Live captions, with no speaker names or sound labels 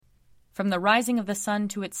From the rising of the sun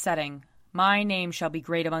to its setting, my name shall be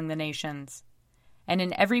great among the nations. And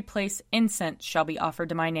in every place incense shall be offered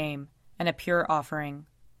to my name, and a pure offering.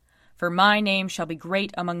 For my name shall be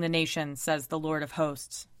great among the nations, says the Lord of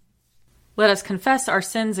hosts. Let us confess our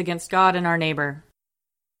sins against God and our neighbor.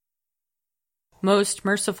 Most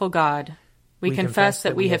merciful God, we confess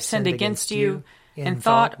that we have sinned against you in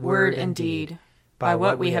thought, word, and deed, by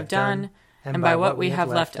what we have done, and by what we have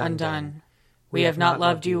left undone. We have not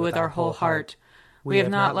loved you with our whole heart. We have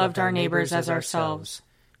not loved our neighbors as ourselves.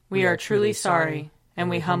 We are truly sorry, and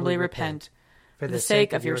we humbly repent. For the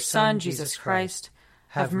sake of your Son, Jesus Christ,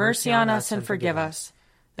 have mercy on us and forgive us,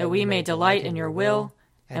 that we may delight in your will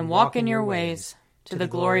and walk in your ways, to the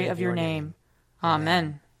glory of your name.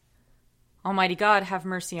 Amen. Almighty God, have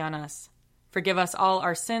mercy on us. Forgive us all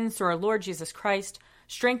our sins through our Lord Jesus Christ.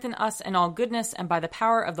 Strengthen us in all goodness, and by the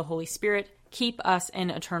power of the Holy Spirit, keep us in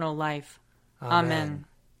eternal life. Amen.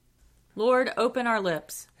 Lord, open our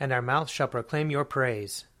lips, and our mouth shall proclaim your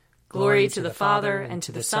praise. Glory to the Father, and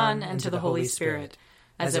to the Son, and to the Holy Spirit,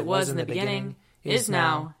 as it was in the beginning, is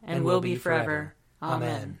now, and will be forever.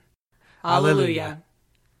 Amen. Alleluia.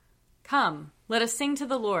 Come, let us sing to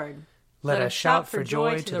the Lord. Let us shout for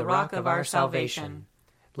joy to the rock of our salvation.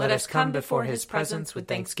 Let us come before his presence with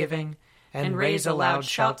thanksgiving, and raise a loud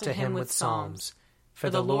shout to him with psalms. For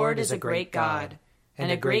the Lord is a great God,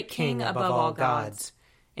 and a great King above all gods.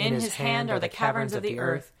 In his hand are the caverns of the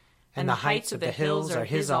earth, and the heights of the hills are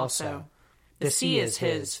his also. The sea is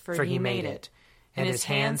his, for he made it, and his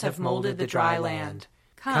hands have molded the dry land.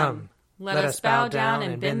 Come, let us bow down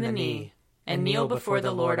and bend the knee, and kneel before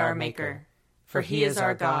the Lord our Maker. For he is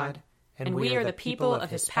our God, and we are the people of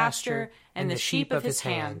his pasture and the sheep of his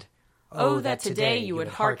hand. Oh, that today you would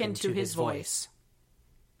hearken to his voice.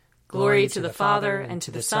 Glory to the Father, and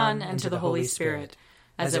to the Son, and to the Holy Spirit,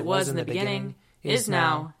 as it was in the beginning, is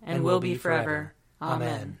now, and will be forever.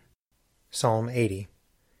 Amen. Psalm 80.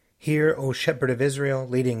 Hear, O shepherd of Israel,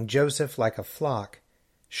 leading Joseph like a flock.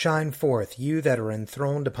 Shine forth, you that are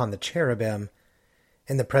enthroned upon the cherubim.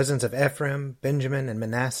 In the presence of Ephraim, Benjamin, and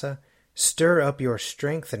Manasseh, stir up your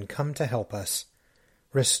strength and come to help us.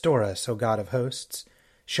 Restore us, O God of hosts.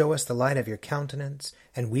 Show us the light of your countenance,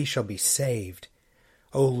 and we shall be saved.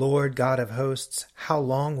 O Lord God of hosts, how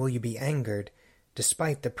long will you be angered,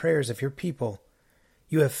 despite the prayers of your people?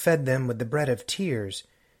 You have fed them with the bread of tears.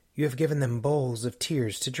 You have given them bowls of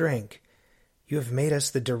tears to drink. You have made us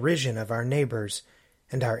the derision of our neighbors,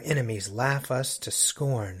 and our enemies laugh us to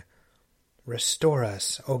scorn. Restore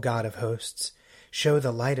us, O God of hosts. Show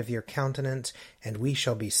the light of your countenance, and we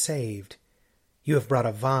shall be saved. You have brought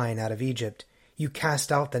a vine out of Egypt. You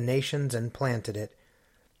cast out the nations and planted it.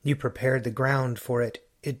 You prepared the ground for it.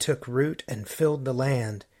 It took root and filled the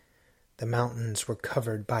land. The mountains were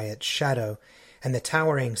covered by its shadow, and the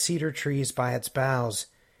towering cedar trees by its boughs.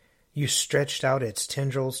 You stretched out its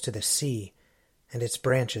tendrils to the sea, and its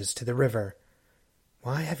branches to the river.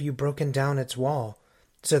 Why have you broken down its wall,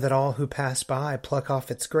 so that all who pass by pluck off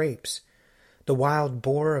its grapes? The wild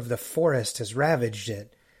boar of the forest has ravaged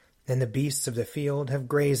it, and the beasts of the field have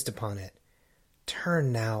grazed upon it.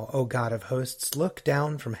 Turn now, O God of hosts, look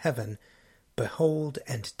down from heaven. Behold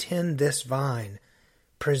and tend this vine.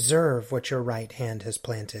 Preserve what your right hand has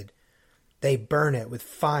planted. They burn it with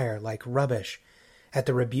fire like rubbish. At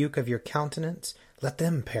the rebuke of your countenance, let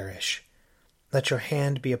them perish. Let your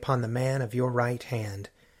hand be upon the man of your right hand.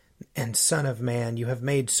 And Son of Man, you have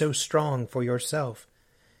made so strong for yourself.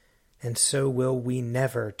 And so will we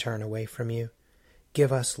never turn away from you.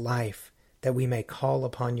 Give us life, that we may call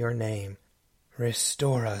upon your name.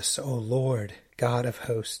 Restore us, O Lord, God of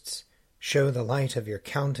hosts. Show the light of your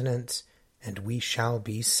countenance, and we shall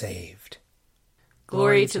be saved.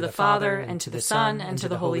 Glory to the Father, and to the Son, and to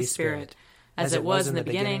the Holy Spirit, as it was in the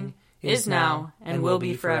beginning, is now, and will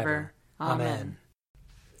be forever. Amen.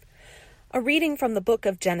 A reading from the book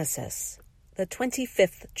of Genesis, the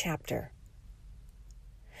 25th chapter.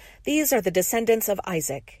 These are the descendants of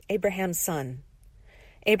Isaac, Abraham's son.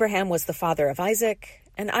 Abraham was the father of Isaac,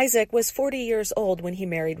 and Isaac was 40 years old when he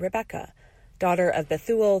married Rebekah, daughter of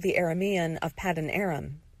Bethuel the Aramean of Paddan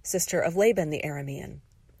Aram, sister of Laban the Aramean.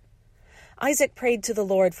 Isaac prayed to the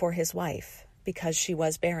Lord for his wife, because she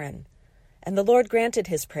was barren, and the Lord granted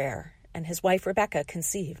his prayer, and his wife Rebekah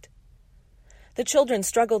conceived. The children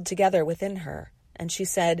struggled together within her, and she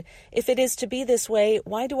said, "If it is to be this way,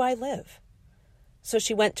 why do I live?" So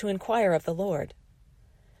she went to inquire of the Lord.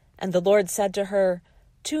 And the Lord said to her,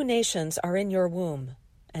 "2 nations are in your womb,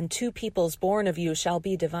 and 2 peoples born of you shall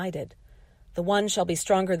be divided. The one shall be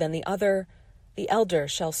stronger than the other, the elder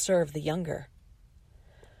shall serve the younger."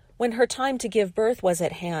 When her time to give birth was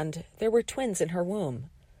at hand, there were twins in her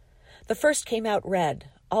womb. The first came out red,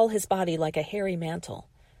 all his body like a hairy mantle.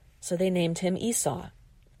 So they named him Esau.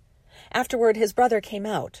 Afterward his brother came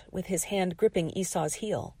out, with his hand gripping Esau's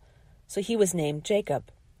heel. So he was named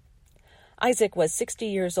Jacob. Isaac was 60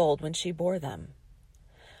 years old when she bore them.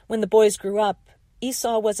 When the boys grew up,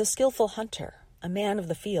 Esau was a skillful hunter, a man of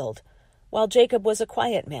the field, while Jacob was a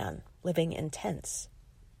quiet man, living in tents.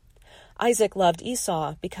 Isaac loved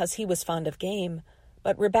Esau because he was fond of game,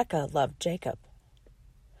 but Rebekah loved Jacob.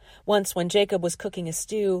 Once when Jacob was cooking a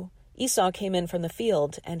stew, Esau came in from the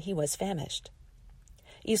field, and he was famished.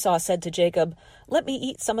 Esau said to Jacob, "Let me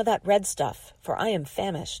eat some of that red stuff, for I am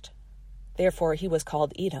famished." Therefore he was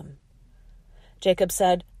called Edom. Jacob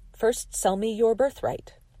said, "First sell me your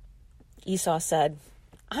birthright." Esau said,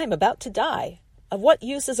 "I am about to die. Of what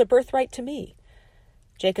use is a birthright to me?"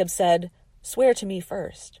 Jacob said, "Swear to me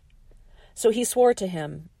first." So he swore to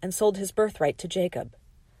him and sold his birthright to Jacob.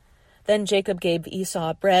 Then Jacob gave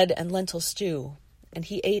Esau bread and lentil stew, and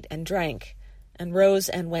he ate and drank, and rose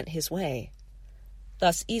and went his way.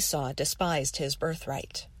 Thus Esau despised his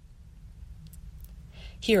birthright.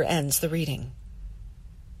 Here ends the reading.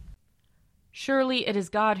 Surely it is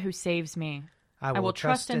God who saves me. I will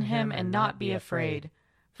trust in him and not be afraid.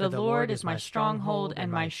 For the Lord is my stronghold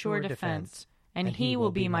and my sure defense, and he will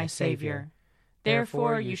be my Savior.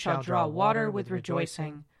 Therefore you shall draw water with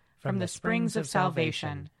rejoicing from the springs of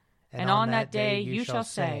salvation. And on that day you shall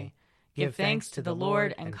say, "Give thanks to the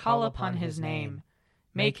Lord and call upon his name.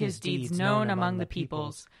 Make his deeds known among the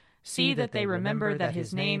peoples. See that they remember that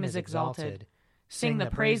his name is exalted. Sing the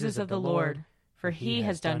praises of the Lord, for he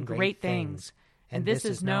has done great things, and this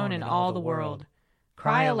is known in all the world.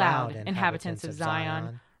 Cry aloud, inhabitants of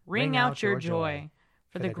Zion, ring out your joy,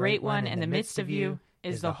 for the Great One in the midst of you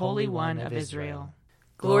is the Holy One of Israel.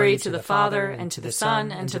 Glory to the Father, and to the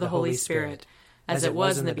Son, and to the Holy Spirit, as it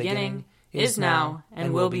was in the beginning, is now,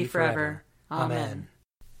 and will be forever. Amen.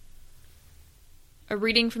 A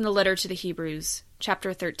reading from the letter to the Hebrews,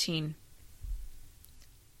 chapter 13.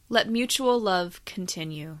 Let mutual love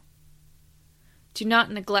continue. Do not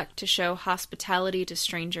neglect to show hospitality to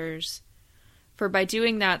strangers, for by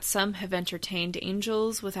doing that some have entertained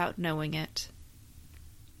angels without knowing it.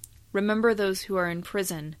 Remember those who are in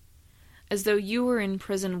prison, as though you were in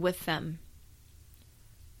prison with them.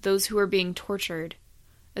 Those who are being tortured,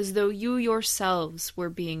 as though you yourselves were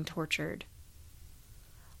being tortured.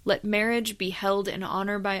 Let marriage be held in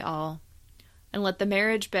honor by all, and let the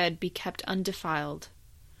marriage bed be kept undefiled,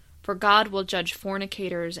 for God will judge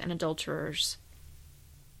fornicators and adulterers.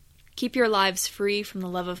 Keep your lives free from the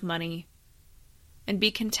love of money, and be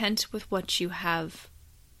content with what you have.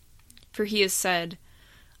 For he has said,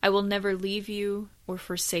 "I will never leave you or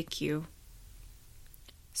forsake you."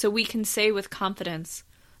 So we can say with confidence,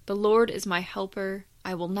 "The Lord is my helper,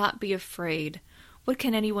 I will not be afraid. What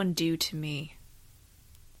can anyone do to me?"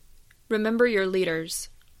 Remember your leaders,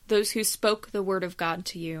 those who spoke the word of God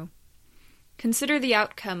to you. Consider the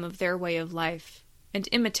outcome of their way of life, and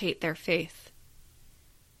imitate their faith.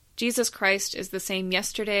 Jesus Christ is the same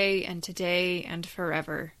yesterday and today and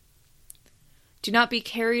forever. Do not be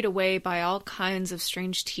carried away by all kinds of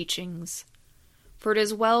strange teachings, for it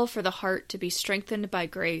is well for the heart to be strengthened by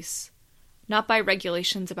grace, not by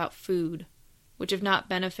regulations about food, which have not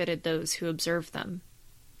benefited those who observe them.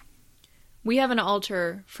 We have an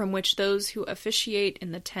altar from which those who officiate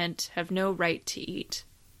in the tent have no right to eat.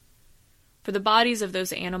 For the bodies of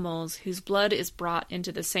those animals whose blood is brought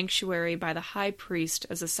into the sanctuary by the high priest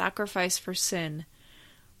as a sacrifice for sin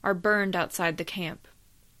are burned outside the camp.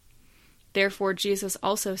 Therefore Jesus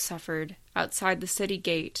also suffered outside the city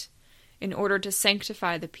gate in order to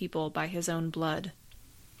sanctify the people by his own blood.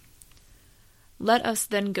 Let us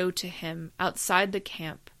then go to him outside the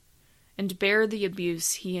camp and bear the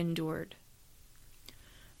abuse he endured.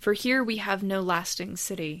 For here we have no lasting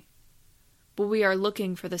city, but we are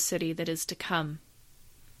looking for the city that is to come.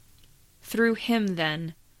 Through him,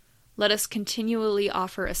 then, let us continually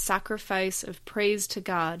offer a sacrifice of praise to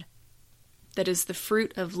God, that is the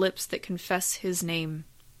fruit of lips that confess his name.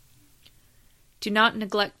 Do not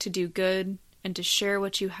neglect to do good and to share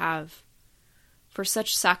what you have, for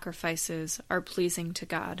such sacrifices are pleasing to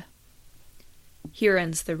God. Here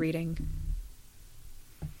ends the reading.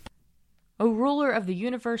 O ruler of the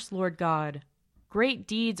universe, Lord God, great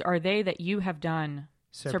deeds are they that you have done,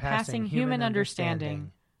 surpassing human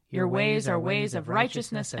understanding. Your ways are ways of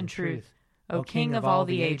righteousness and truth, O King of all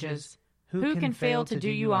the ages. Who can fail to do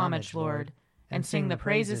you homage, Lord, and sing the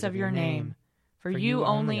praises of your name? For you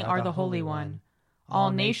only are the Holy One. All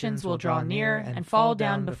nations will draw near and fall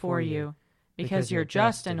down before you, because your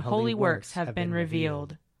just and holy works have been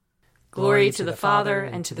revealed. Glory to the Father,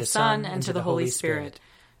 and to the Son, and to the Holy Spirit,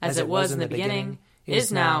 as it was in the beginning,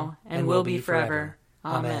 is now, and will be forever.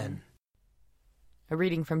 Amen. A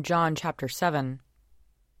reading from John chapter 7.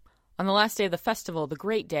 On the last day of the festival, the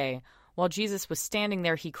great day, while Jesus was standing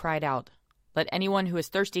there, he cried out, "Let anyone who is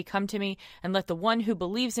thirsty come to me, and let the one who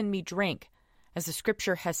believes in me drink. As the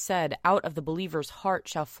scripture has said, out of the believer's heart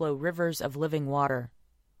shall flow rivers of living water."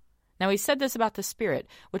 Now he said this about the Spirit,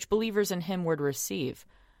 which believers in him were to receive.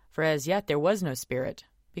 For as yet there was no Spirit,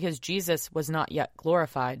 because Jesus was not yet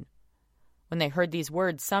glorified. When they heard these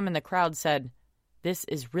words, some in the crowd said, "This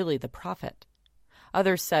is really the prophet."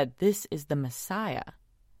 Others said, "This is the Messiah."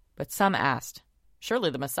 But some asked, "Surely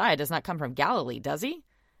the Messiah does not come from Galilee, does he?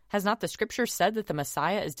 Has not the scripture said that the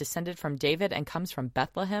Messiah is descended from David and comes from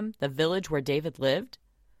Bethlehem, the village where David lived?"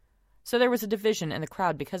 So there was a division in the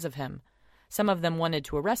crowd because of him. Some of them wanted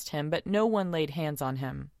to arrest him, but no one laid hands on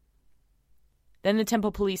him. Then the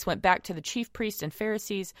temple police went back to the chief priests and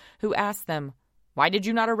Pharisees, who asked them, "Why did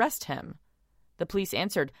you not arrest him?" The police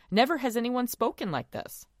answered, "Never has anyone spoken like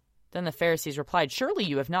this." Then the Pharisees replied, "Surely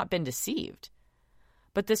you have not been deceived.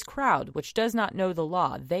 But this crowd, which does not know the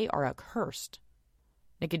law, they are accursed."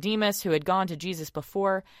 Nicodemus, who had gone to Jesus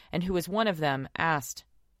before, and who was one of them, asked,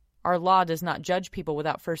 "Our law does not judge people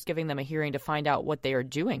without first giving them a hearing to find out what they are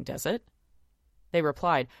doing, does it?" They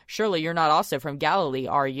replied, "Surely you're not also from Galilee,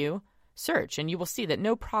 are you? Search, and you will see that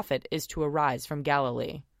no prophet is to arise from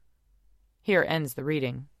Galilee." Here ends the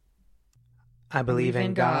reading. I believe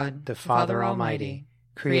in God, the Father Almighty,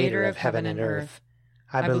 creator of heaven and earth.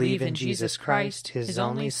 I believe in Jesus Christ, his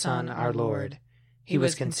only Son, our Lord. He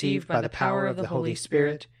was conceived by the power of the Holy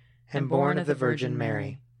Spirit and born of the Virgin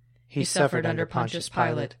Mary. He suffered under Pontius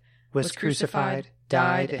Pilate, was crucified,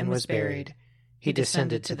 died, and was buried. He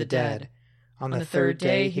descended to the dead. On the third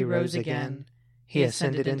day he rose again. He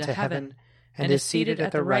ascended into heaven and is seated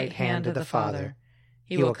at the right hand of the Father.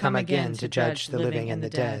 He will come again to judge the living and the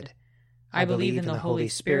dead. I believe in the Holy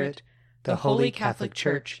Spirit, the Holy Catholic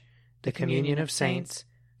Church, the communion of saints,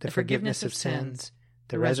 the forgiveness of sins,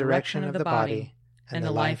 the resurrection of the body, and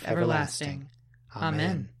the life everlasting.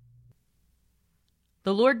 Amen.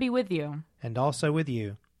 The Lord be with you. And also with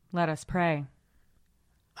you. Let us pray.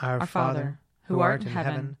 Our Father, who art in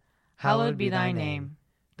heaven, hallowed be thy name.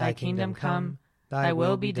 Thy kingdom come, thy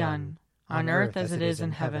will be done, on earth as it is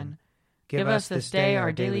in heaven. Give us this day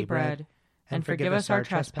our daily bread, and forgive us our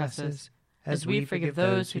trespasses, as we forgive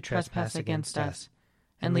those who trespass against us.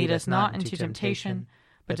 And lead us not into temptation,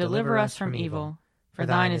 but deliver us from evil. For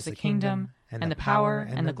thine is the kingdom, and the power,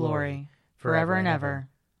 and the glory, forever and ever.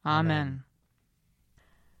 Amen.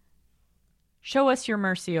 Show us your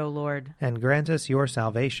mercy, O Lord. And grant us your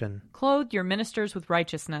salvation. Clothe your ministers with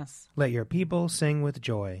righteousness. Let your people sing with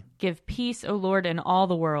joy. Give peace, O Lord, in all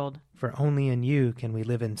the world. For only in you can we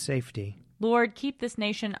live in safety. Lord, keep this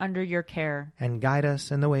nation under your care. And guide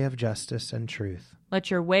us in the way of justice and truth.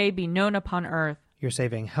 Let your way be known upon earth. Your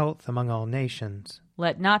saving health among all nations.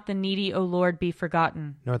 Let not the needy, O Lord, be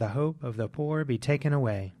forgotten. Nor the hope of the poor be taken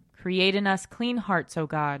away. Create in us clean hearts, O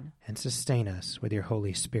God. And sustain us with your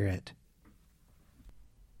Holy Spirit.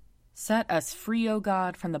 Set us free, O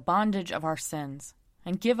God, from the bondage of our sins,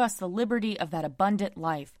 and give us the liberty of that abundant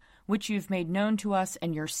life, which you've made known to us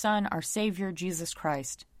in your Son, our Savior, Jesus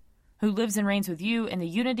Christ, who lives and reigns with you in the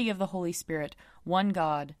unity of the Holy Spirit, one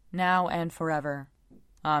God, now and forever.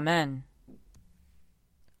 Amen.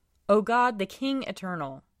 O God, the King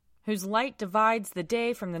eternal, whose light divides the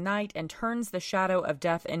day from the night and turns the shadow of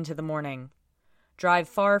death into the morning, drive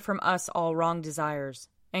far from us all wrong desires,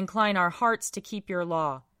 incline our hearts to keep your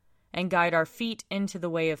law, and guide our feet into the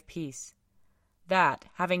way of peace, that,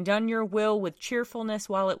 having done your will with cheerfulness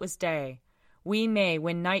while it was day, we may,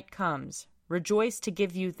 when night comes, rejoice to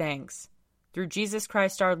give you thanks. Through Jesus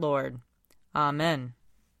Christ our Lord. Amen.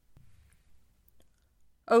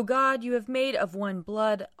 O God, you have made of one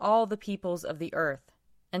blood all the peoples of the earth,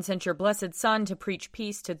 and sent your blessed Son to preach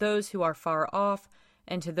peace to those who are far off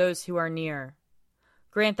and to those who are near.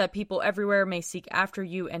 Grant that people everywhere may seek after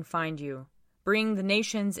you and find you. Bring the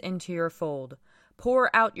nations into your fold.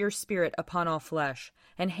 Pour out your Spirit upon all flesh,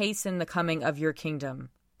 and hasten the coming of your kingdom.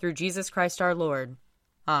 Through Jesus Christ our Lord.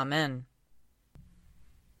 Amen.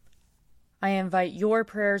 I invite your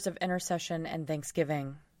prayers of intercession and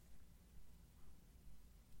thanksgiving.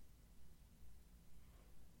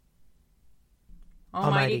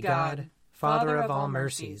 Almighty God, Father of all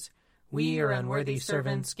mercies, we, your unworthy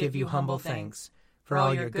servants, give you humble thanks for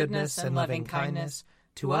all your goodness and loving kindness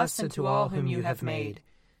to us and to all whom you have made.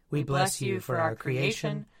 We bless you for our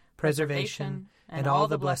creation, preservation, and all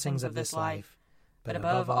the blessings of this life, but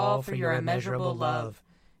above all for your immeasurable love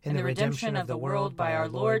in the redemption of the world by our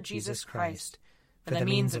Lord Jesus Christ, for the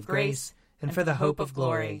means of grace and for the hope of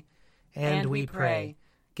glory. And we pray,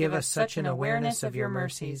 give us such an awareness of your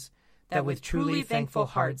mercies, that with truly thankful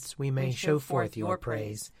hearts we may show forth your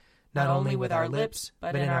praise, not only with our lips,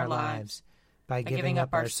 but in our lives, by giving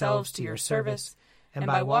up ourselves to your service, and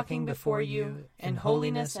by walking before you in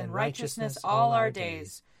holiness and righteousness all our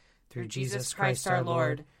days, through Jesus Christ our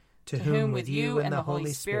Lord, to whom with you and the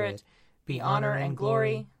Holy Spirit be honor and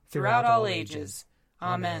glory throughout all ages.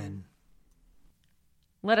 Amen.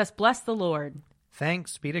 Let us bless the Lord.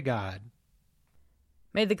 Thanks be to God.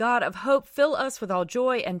 May the God of hope fill us with all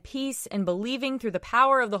joy and peace in believing through the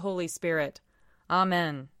power of the Holy Spirit.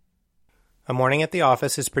 Amen. A Morning at the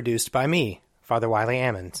Office is produced by me, Father Wiley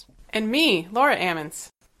Ammons. And me, Laura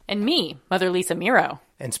Ammons. And me, Mother Lisa Meirow.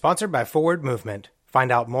 And sponsored by Forward Movement.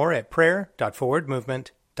 Find out more at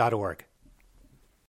prayer.forwardmovement.org.